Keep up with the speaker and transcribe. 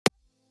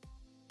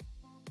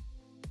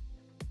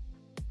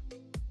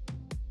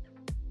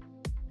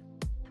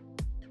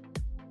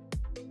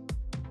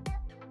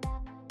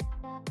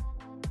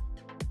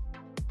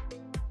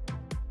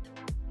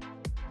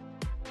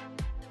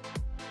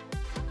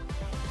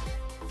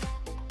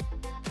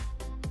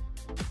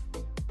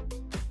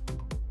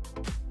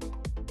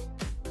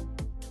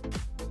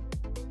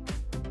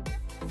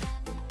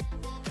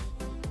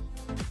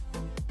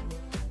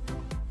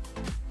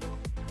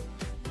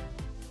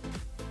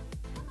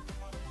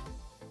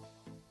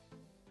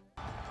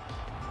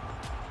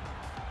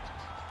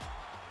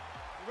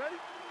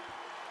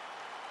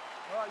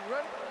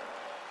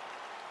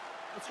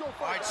Let's go.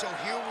 All right, so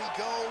here we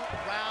go,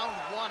 round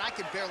one. I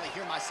can barely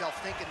hear myself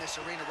think in this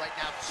arena right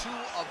now. Two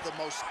of the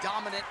most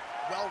dominant,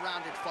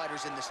 well-rounded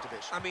fighters in this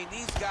division. I mean,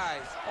 these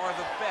guys are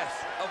the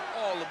best of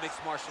all of mixed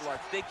martial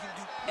arts. They can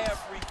do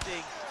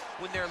everything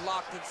when they're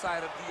locked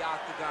inside of the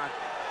octagon.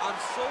 I'm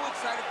so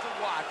excited to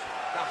watch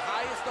the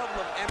highest level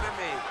of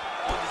MMA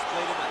on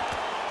display tonight.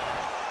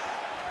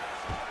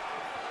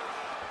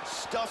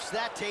 Stuffs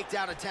that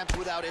takedown attempt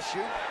without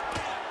issue.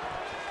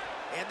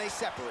 And they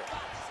separate.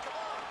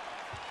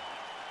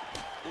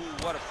 Ooh,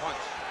 what a punch.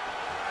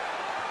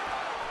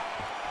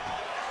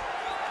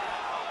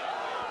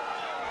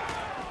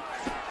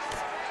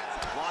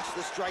 Watch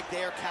the strike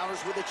there,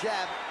 counters with a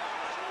jab.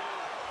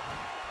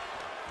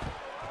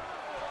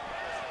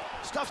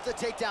 Stuffs the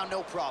takedown,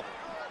 no problem.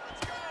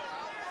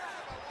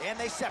 And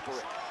they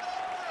separate.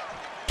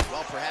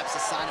 Well, perhaps a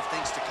sign of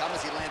things to come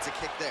as he lands a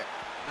kick there.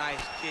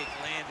 Nice kick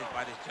landed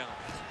by this gentleman.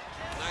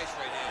 Nice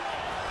right hand.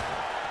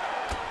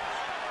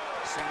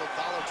 Single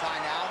collar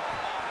tie now.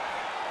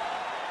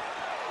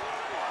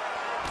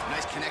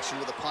 Nice connection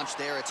with a punch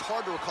there. It's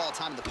hard to recall a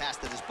time in the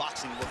past that his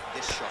boxing looked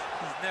this sharp.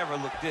 He's never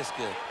looked this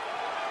good.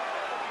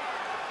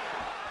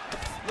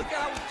 Look at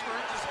how he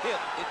turns his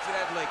hip into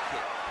that leg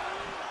kick.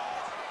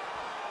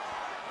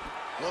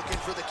 Looking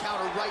for the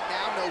counter right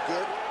now, no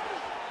good.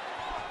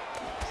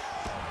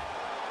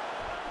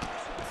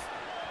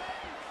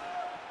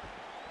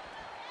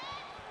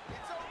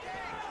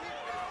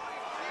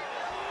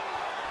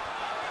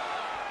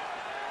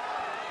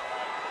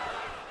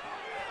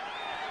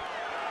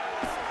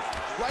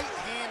 Right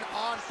hand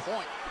on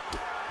point.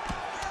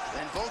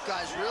 And both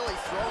guys really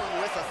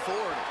throwing with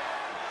authority.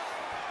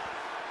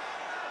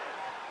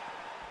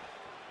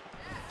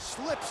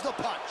 Slips the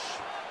punch.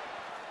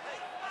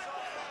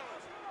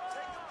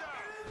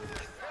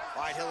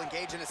 All right, he'll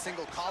engage in a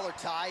single collar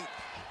tie.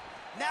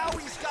 Now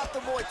he's got the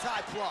Muay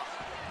Thai plug.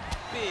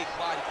 Big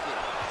body kick.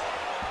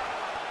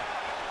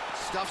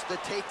 Stuffs the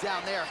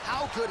takedown there.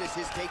 How good is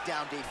his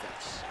takedown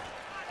defense?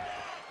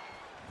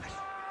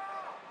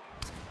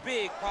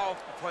 Big,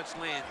 powerful punch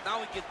lands. Now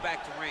he gets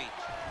back to range.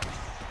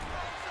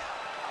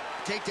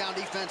 Takedown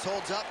defense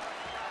holds up.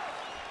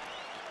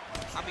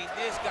 I mean,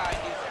 this guy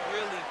is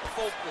really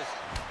focused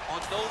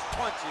on those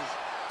punches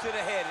to the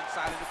head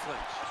inside of the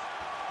clinch.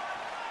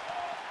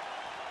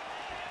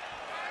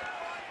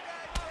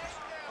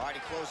 All right,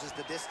 he closes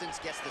the distance,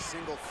 gets the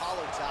single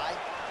collar tie,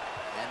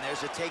 and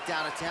there's a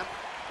takedown attempt.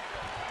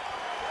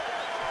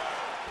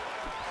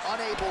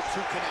 Unable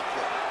to connect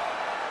with.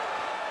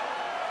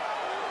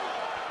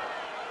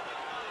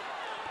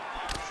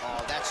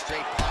 Oh, that's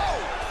straight punch.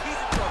 Oh, he's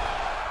in trouble.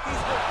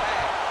 He's hurt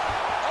bad.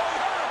 Oh, he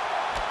hurt him.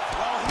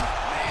 Well,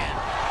 man.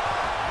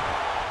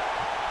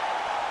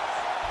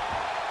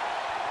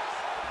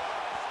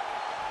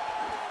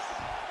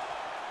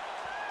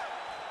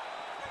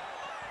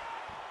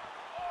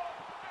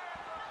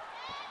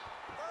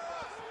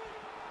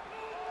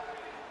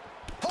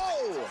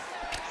 Oh!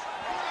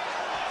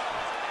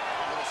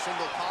 Little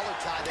single collar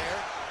tie there.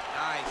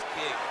 Nice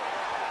kick.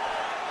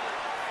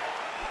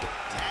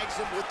 Tags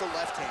him with the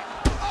left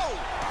hand. Oh,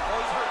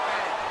 he's hurt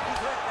bad. He's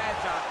hurt bad,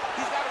 John.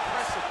 He's got to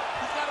press him.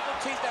 He's got to go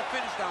chase that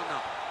finish down now.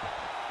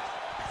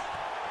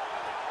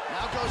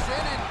 Now goes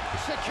in and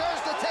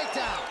secures the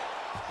takedown.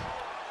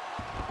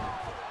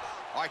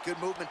 All right, good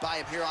movement by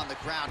him here on the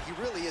ground. He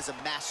really is a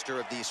master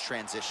of these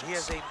transitions. He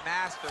is a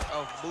master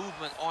of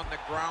movement on the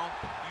ground.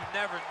 You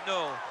never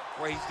know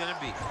where he's going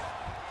to be.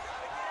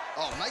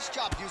 Oh, nice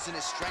job using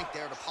his strength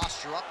there to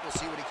posture up. We'll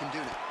see what he can do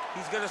now.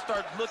 He's going to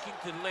start looking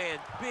to land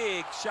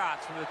big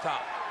shots from the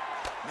top.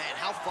 Man,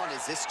 how fun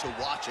is this to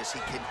watch as he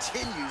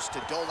continues to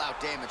dole out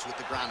damage with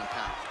the ground and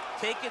pound.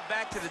 Take it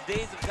back to the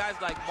days of guys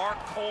like Mark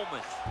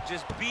Coleman,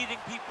 just beating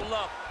people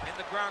up in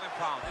the ground and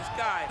pound. This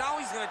guy, now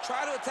he's going to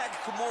try to attack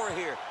Kimura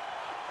here.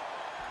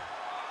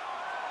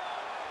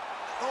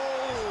 Oh!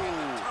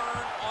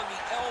 Turn on the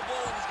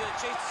elbow, and he's going to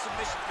chase the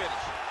submission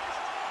finish.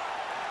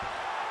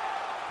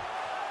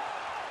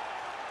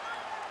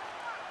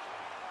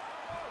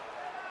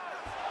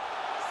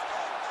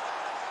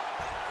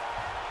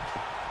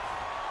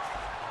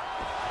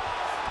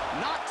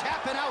 Not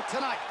tapping out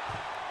tonight.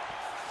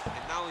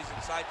 And now he's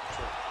inside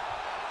control.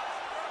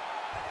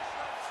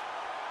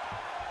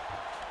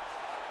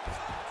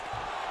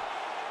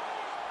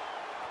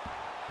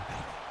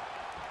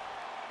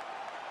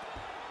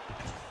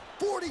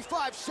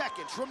 "45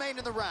 seconds remain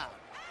in the round."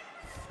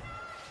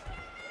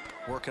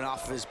 Working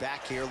off of his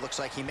back here. Looks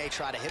like he may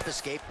try to hip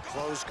escape.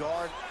 Close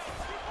guard.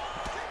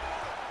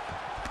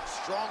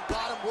 Strong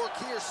bottom work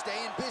here,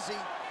 staying busy.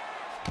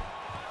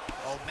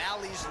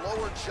 O'Malley's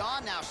lower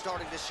jaw now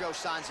starting to show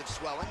signs of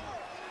swelling.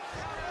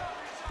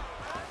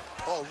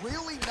 Oh,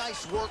 really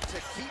nice work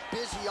to keep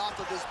busy off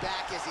of his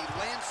back as he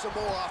lands some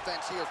more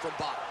offense here from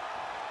bottom.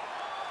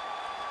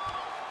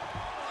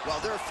 Well,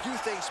 there are few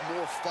things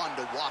more fun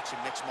to watch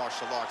in mixed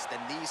martial arts than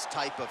these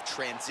type of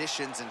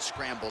transitions and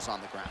scrambles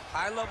on the ground.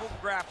 High-level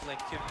grappling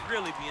can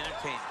really be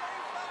entertaining.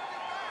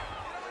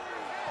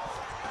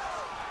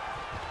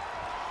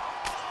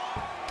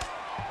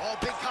 Oh,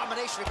 big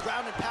combination of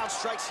ground and pound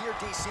strikes here,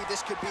 DC.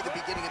 This could be the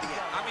beginning of the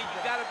end. I mean,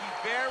 you got to be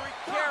very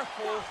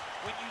careful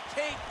when you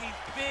take these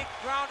big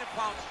ground and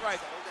pound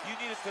strikes. You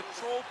need a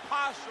controlled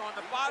posture on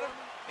the bottom,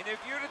 and if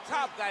you're the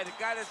top guy, the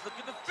guy that's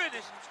looking to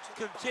finish,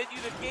 continue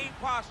to gain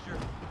posture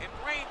and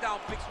rain down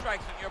big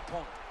strikes on your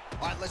opponent.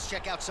 All right, let's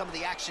check out some of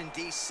the action,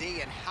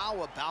 DC, and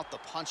how about the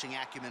punching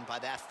acumen by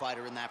that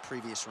fighter in that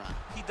previous round?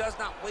 He does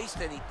not waste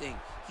anything.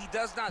 He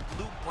does not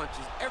loop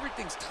punches.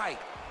 Everything's tight.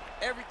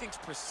 Everything's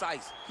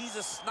precise. He's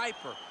a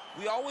sniper.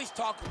 We always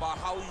talk about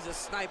how he's a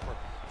sniper.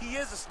 He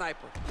is a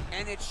sniper,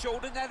 and it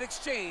showed in that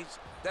exchange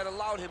that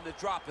allowed him to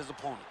drop his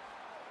opponent.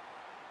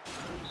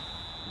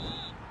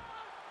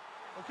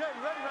 Okay,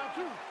 you ready? Round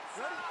two.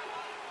 Ready?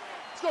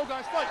 Let's go,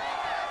 guys. Fight.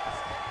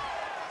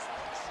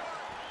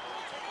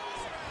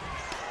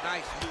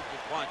 Nice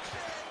looping punch.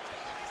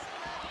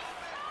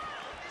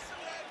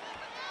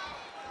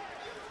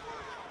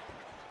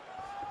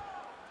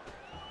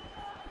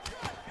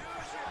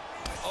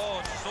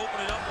 Oh, just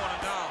opening up on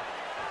him now.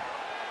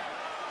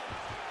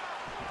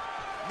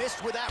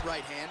 Missed with that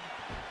right hand.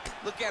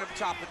 Look at him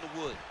chopping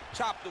the wood.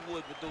 Chop the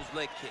wood with those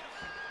leg kicks.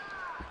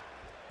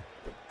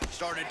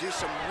 Starting to do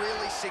some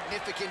really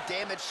significant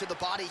damage to the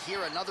body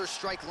here. Another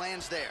strike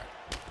lands there.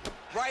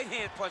 Right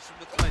hand punch from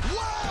the clinch.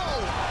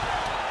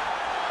 Whoa!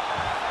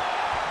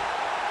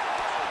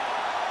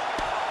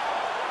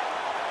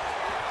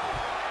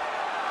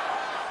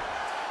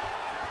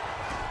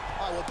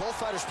 Well, both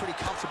fighters pretty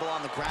comfortable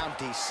on the ground,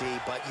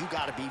 DC, but you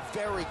got to be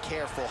very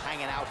careful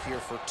hanging out here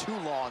for too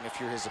long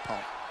if you're his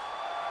opponent.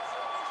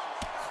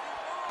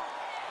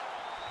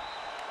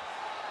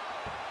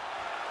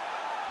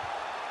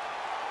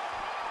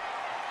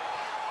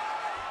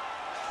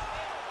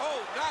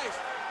 Oh, nice.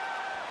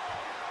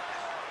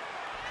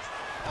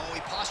 Oh,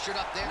 he postured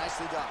up there.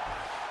 Nicely done.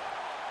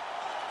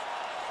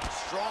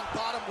 Strong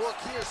bottom work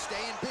here,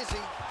 staying busy.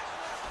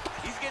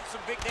 He's getting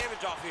some big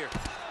damage off here.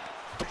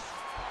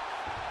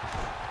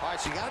 All right,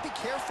 so you got to be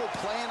careful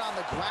playing on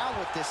the ground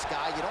with this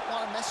guy. You don't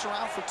want to mess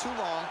around for too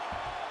long.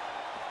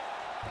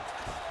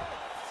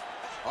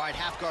 All right,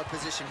 half guard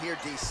position here,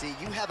 DC.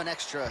 You have an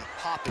extra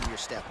hop in your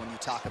step when you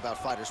talk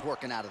about fighters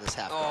working out of this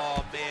half guard.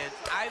 Oh, man,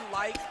 I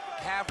like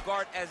half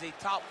guard as a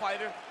top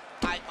fighter.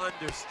 I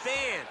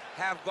understand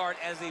half guard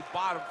as a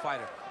bottom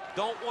fighter.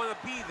 Don't want to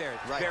be there.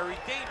 It's very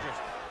dangerous.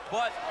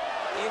 But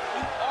if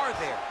you are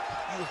there,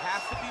 you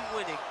have to be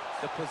winning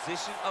the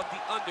position of the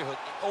underhook.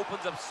 It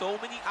opens up so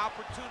many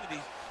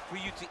opportunities for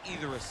you to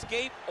either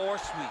escape or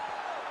sweep.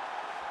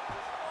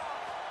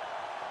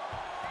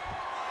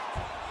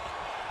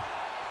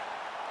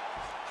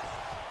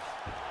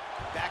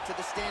 Back to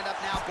the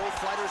stand-up now, both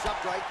fighters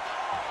upright.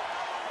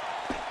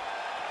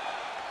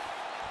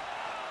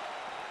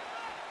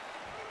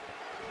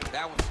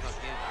 That one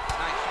snuck in.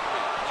 Nice.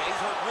 Yeah, he's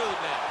hurt really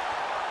bad.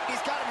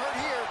 He's got him hurt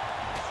here.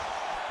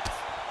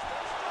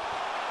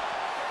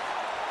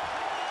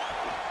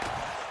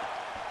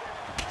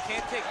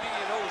 Can't take many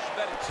of those, you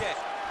better check.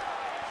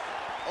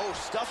 Oh,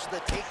 stuffs the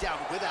takedown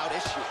without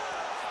issue.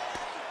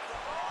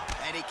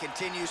 And he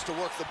continues to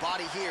work the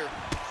body here.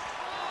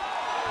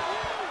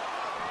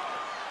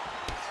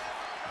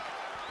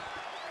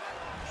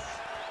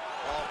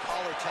 Oh,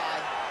 collar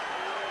tie.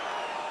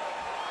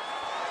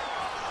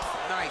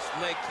 Nice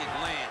leg kick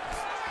lands.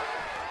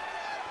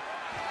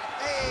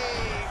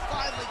 Hey,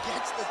 finally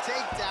gets the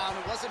takedown.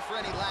 It wasn't for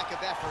any lack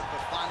of effort,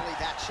 but finally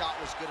that shot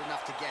was good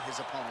enough to get his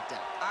opponent down.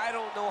 I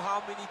don't know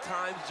how many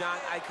times, John,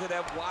 I could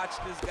have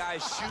watched this guy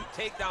shoot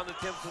takedown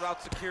attempts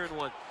without securing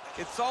one.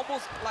 It's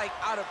almost like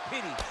out of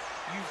pity.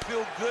 You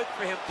feel good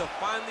for him to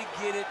finally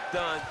get it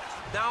done.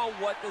 Now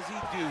what does he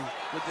do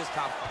with this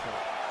top control?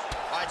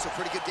 All right, so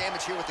pretty good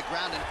damage here with the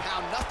ground and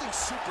pound. Nothing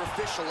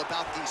superficial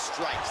about these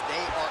strikes.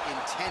 They are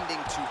intending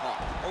to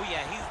harm. Oh,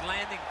 yeah, he's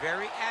landing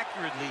very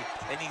accurately,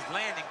 and he's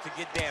landing to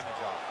get damage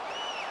off.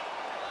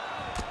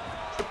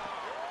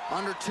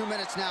 Under 2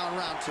 minutes now in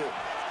round two.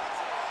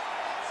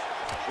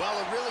 Well,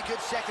 a really good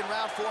second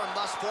round for him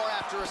thus far.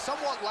 After a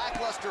somewhat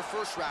lackluster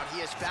first round,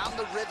 he has found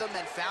the rhythm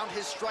and found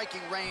his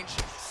striking range.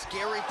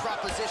 Scary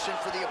proposition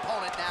for the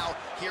opponent now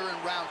here in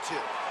round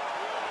two.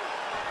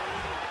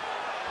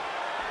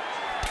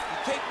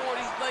 Take more of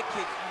these leg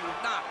kicks, you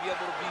will not be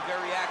able to be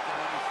very active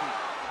on your feet.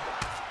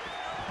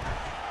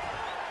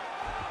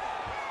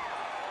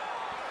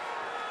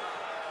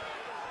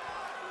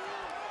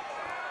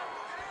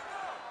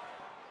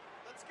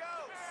 Let's go.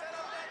 Set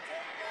up that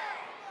takedown.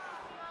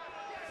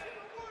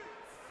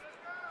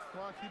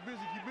 Come on, keep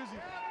busy, keep busy.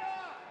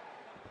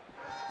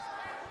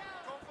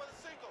 Go for the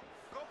single.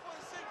 Go for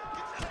the single.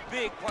 Get the takedown.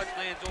 Big punch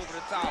lands over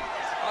the top.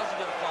 How's he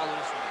gonna follow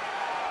this one?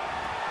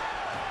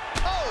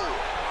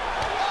 Oh!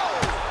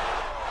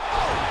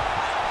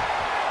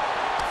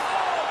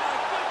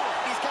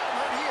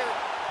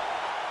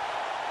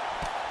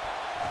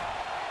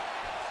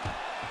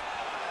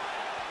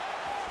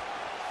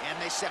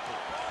 They separate.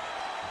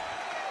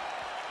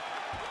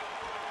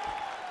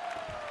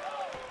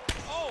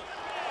 Oh!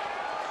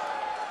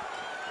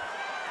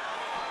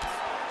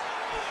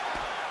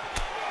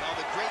 Well,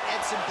 the great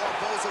Edson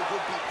Barboza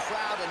would be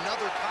proud.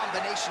 Another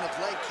combination of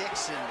leg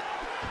kicks and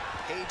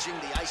paging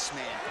the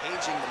Iceman,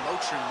 paging the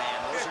Motrin Man.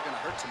 Those are going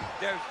to hurt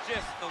tomorrow. There's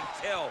just no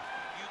tell.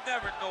 You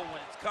never know when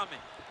it's coming.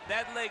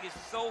 That leg is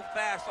so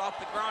fast off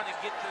the ground and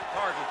get to the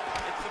target.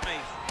 It's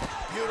amazing.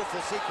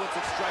 Beautiful sequence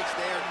of strikes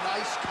there.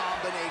 Nice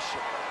combination.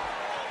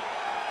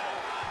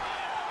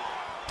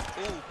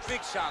 Ooh,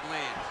 big shot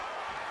lands.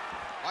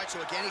 All right,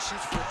 so again, he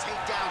shoots for a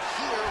takedown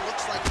here.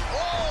 Looks like,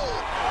 oh!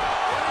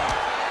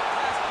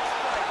 Fantastic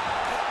strike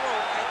to throw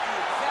at the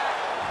exact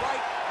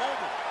right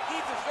moment. He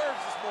deserves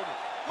this moment.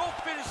 Go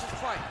finish his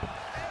fight.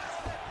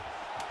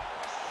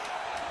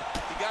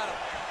 He got him.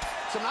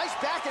 Some nice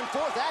back and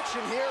forth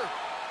action here.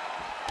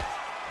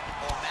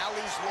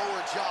 O'Malley's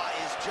lower jaw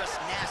is just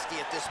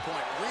nasty at this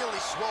point. Really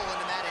swollen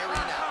in that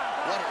area now.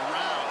 What a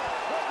round.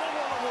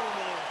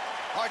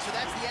 All right, so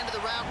that's the end of the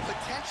round.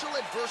 Potential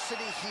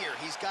adversity here.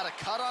 He's got a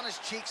cut on his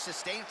cheek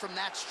sustained from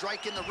that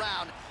strike in the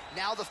round.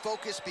 Now the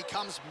focus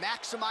becomes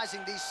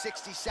maximizing these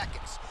 60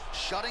 seconds,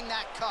 shutting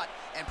that cut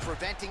and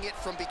preventing it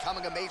from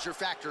becoming a major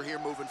factor here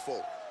moving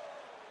forward.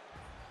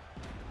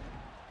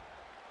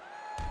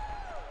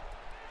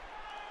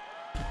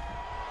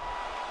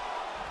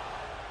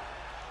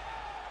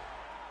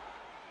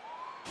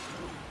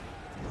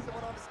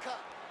 Someone on his cut.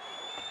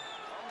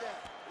 Calm down.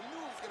 We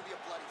knew it was going to be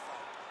a bloody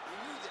fight. We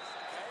knew this,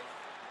 okay?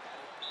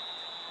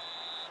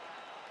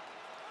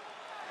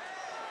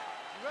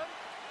 You ready?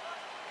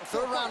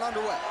 Third round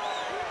underway.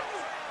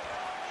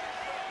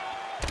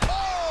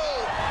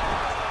 Oh!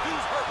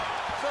 Dude's hurt.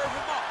 Serve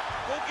him up.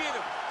 Go get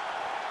him.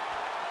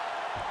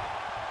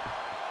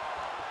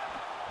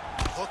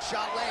 Hook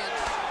shot lands.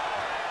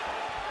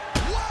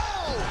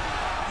 Whoa!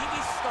 He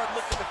needs to start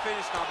looking to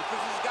finish now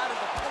because he's got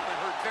his opponent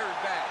hurt very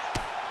bad.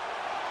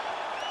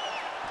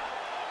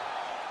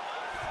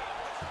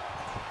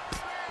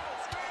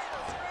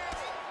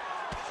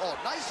 Oh,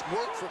 nice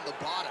work from the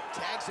bottom.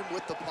 Tags him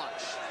with the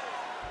punch.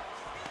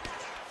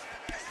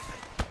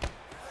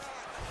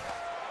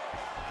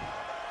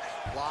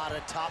 A lot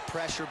of top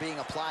pressure being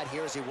applied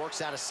here as he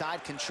works out of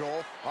side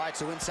control. All right,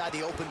 so inside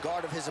the open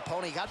guard of his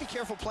opponent. You got to be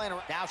careful playing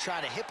around. Now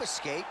trying to hip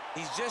escape.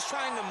 He's just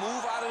trying to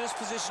move out of this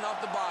position off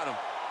the bottom.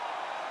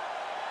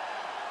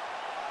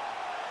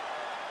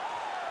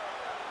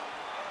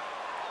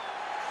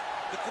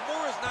 The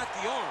Kimura is not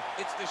the arm.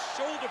 It's the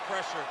shoulder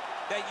pressure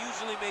that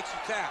usually makes you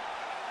tap.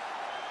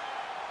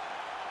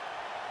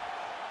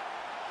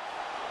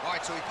 All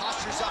right, so he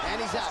postures up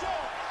and he's out.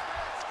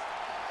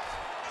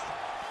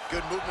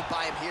 Good movement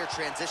by him here,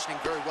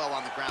 transitioning very well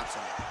on the ground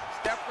tonight.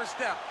 Step for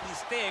step, he's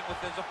staying with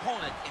his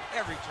opponent in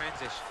every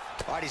transition.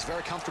 All right, he's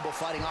very comfortable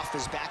fighting off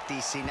his back,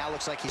 DC. Now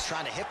looks like he's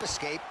trying to hip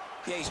escape.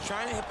 Yeah, he's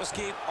trying to hip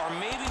escape or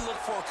maybe look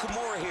for a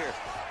Kimura here.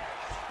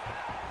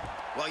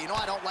 Well, you know,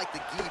 I don't like the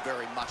gi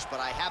very much,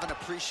 but I have an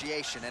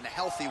appreciation and a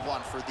healthy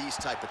one for these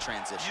type of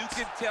transitions. You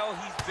can tell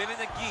he's been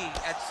in a gi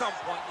at some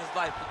point in his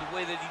life with the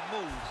way that he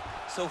moves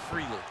so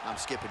freely. I'm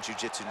skipping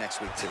jiu-jitsu next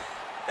week, too.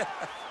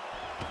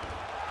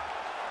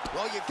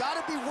 Well, you got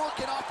to be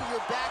working off of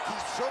your back.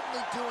 He's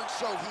certainly doing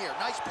so here.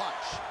 Nice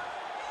punch.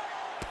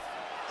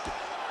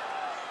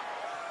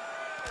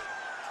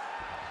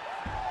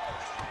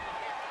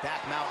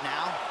 Back mount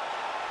now.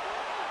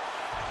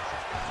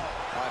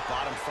 All right,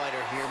 bottom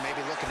fighter here,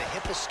 maybe looking to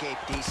hip escape,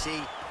 DC.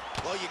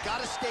 Well, you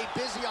got to stay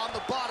busy on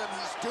the bottom.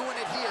 He's doing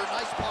it here.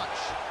 Nice punch.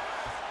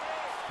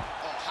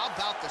 Oh, how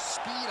about the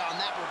speed on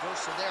that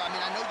reversal there? I mean,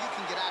 I know you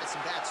can get out of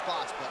some bad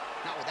spots, but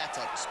not with that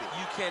type of speed.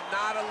 You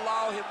cannot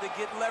allow him to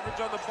get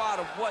leverage on the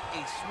bottom. What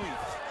a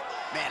sweep.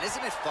 Man,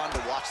 isn't it fun to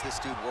watch this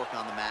dude work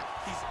on the mat?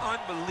 He's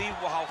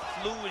unbelievable how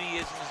fluid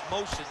he is in his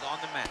motions on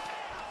the mat.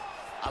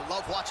 I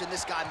love watching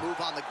this guy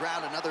move on the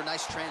ground. Another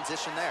nice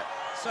transition there.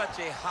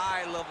 Such a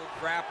high-level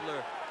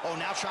grappler. Oh,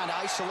 now trying to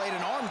isolate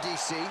an arm,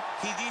 DC.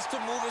 He needs to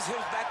move his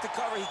hips back to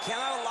cover. He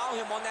cannot allow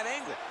him on that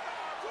angle.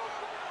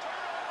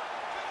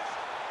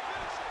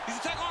 He's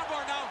a tech arm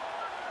bar now.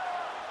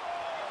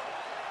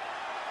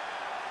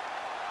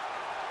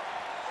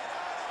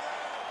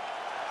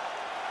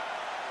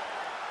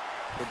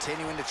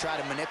 Continuing to try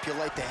to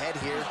manipulate the head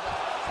here.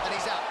 And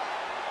he's out.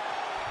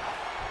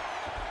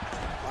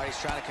 All right,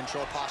 he's trying to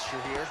control posture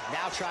here.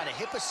 Now trying to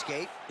hip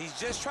escape. He's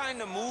just trying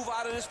to move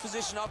out of this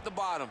position off the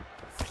bottom.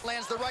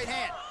 Lands the right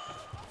hand.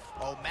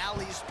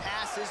 O'Malley's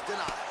pass is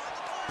denied.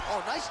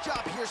 Oh, nice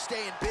job here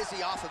staying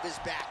busy off of his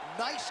back.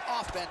 Nice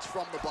offense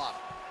from the bottom.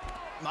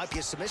 Might be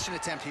a submission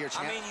attempt here,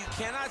 champ. I mean, you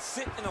cannot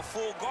sit in a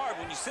full guard.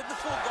 When you sit in the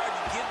full guard,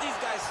 you give these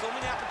guys so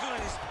many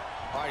opportunities.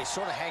 All right, he's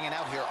sort of hanging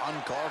out here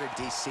unguarded,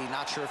 DC.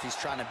 Not sure if he's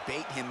trying to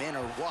bait him in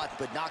or what,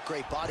 but not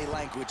great body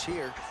language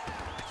here.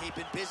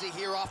 Keeping busy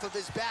here off of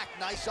his back.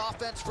 Nice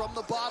offense from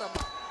the bottom.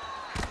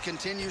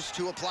 Continues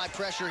to apply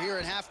pressure here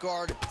in half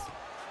guard.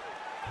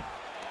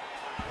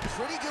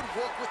 Pretty good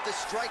work with the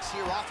strikes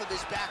here off of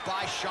his back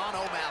by Sean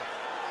O'Malley.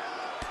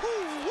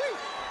 Ooh-wee.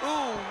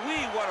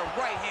 Ooh-wee, what a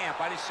right hand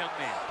by this young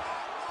man.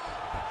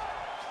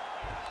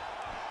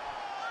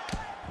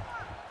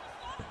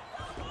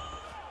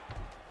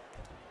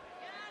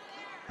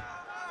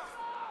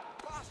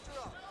 Posture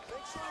up.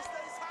 Make sure he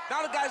stays high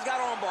Now the guy's got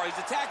armbar. He's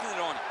attacking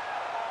it on it.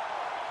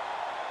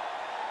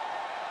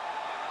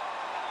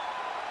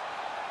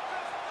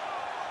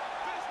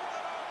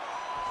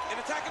 An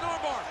attacking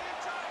armbar.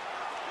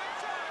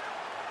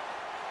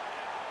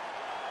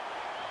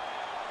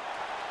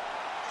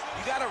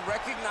 You got to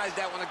recognize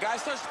that when a guy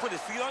starts to put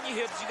his feet on your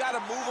hips, you got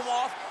to move him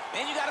off,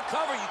 and you got to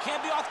cover. You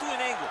can't be off to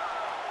an angle.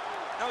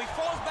 Now he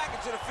falls back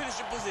into the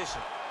finishing position.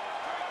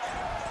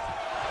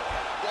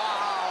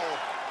 Wow.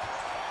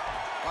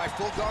 All right,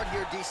 full guard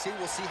here, DC.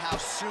 We'll see how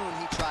soon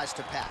he tries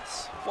to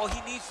pass. Well, he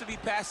needs to be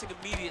passing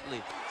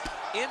immediately.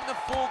 In the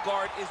full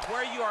guard is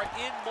where you are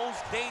in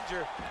most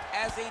danger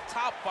as a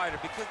top fighter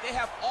because they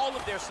have all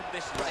of their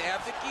submissions. Right. They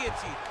have the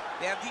guillotine,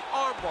 they have the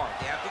armbar,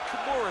 they have the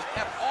kimuras,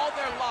 they have all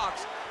their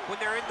locks when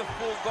they're in the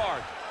full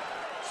guard.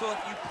 So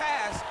if you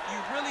pass, you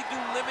really do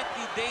limit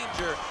the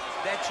danger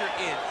that you're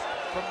in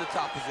from the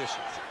top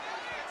position.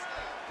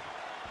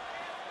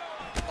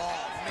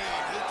 Oh,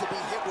 man, hate to be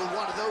hit with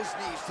one of those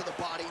knees to the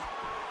body.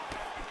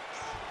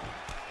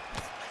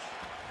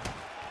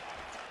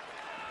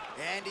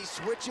 And he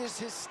switches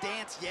his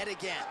stance yet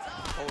again.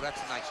 Oh, that's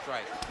a nice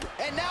strike.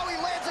 And now he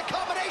lands a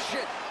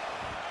combination.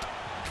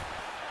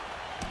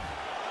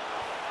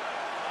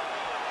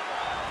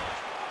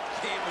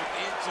 Game of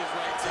inches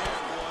right there,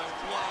 boy.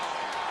 Wow.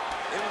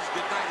 It was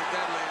good night as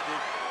that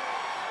landed.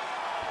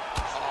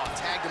 Oh,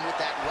 tagged him with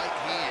that right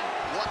hand.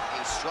 What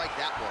a strike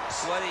that was.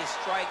 What a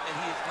strike that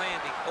he is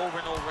landing over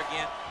and over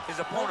again. His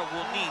opponent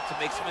will need to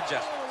make some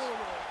adjustments.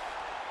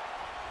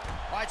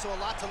 All right, so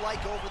a lot to like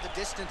over the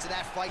distance of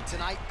that fight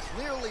tonight.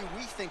 Clearly,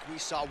 we think we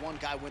saw one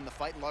guy win the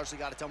fight and largely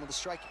got it done with the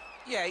striking.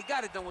 Yeah, he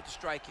got it done with the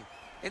striking.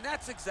 And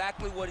that's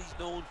exactly what he's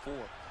known for.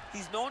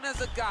 He's known as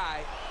a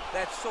guy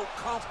that's so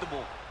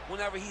comfortable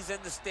whenever he's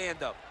in the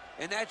stand-up.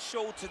 And that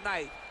showed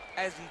tonight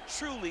as he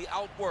truly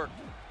outworked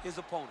his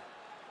opponent.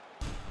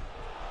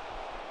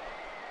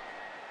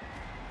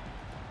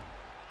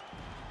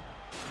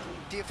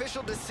 The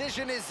official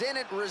decision is in.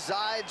 It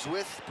resides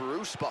with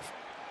Bruce Buffer.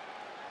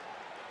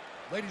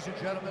 Ladies and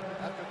gentlemen,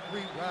 after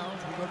 3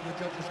 rounds, we go to the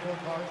judges'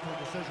 scorecards for a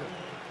decision.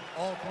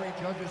 All 3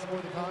 judges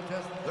scored the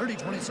contest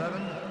 30-27.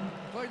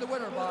 Declared the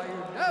winner by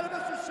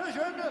unanimous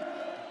decision,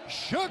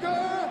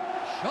 Sugar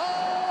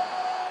Sean.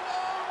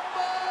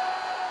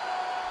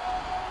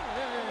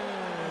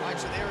 All right,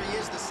 so there he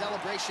is. The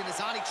celebration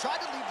is on. He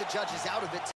tried to leave the judges out of it.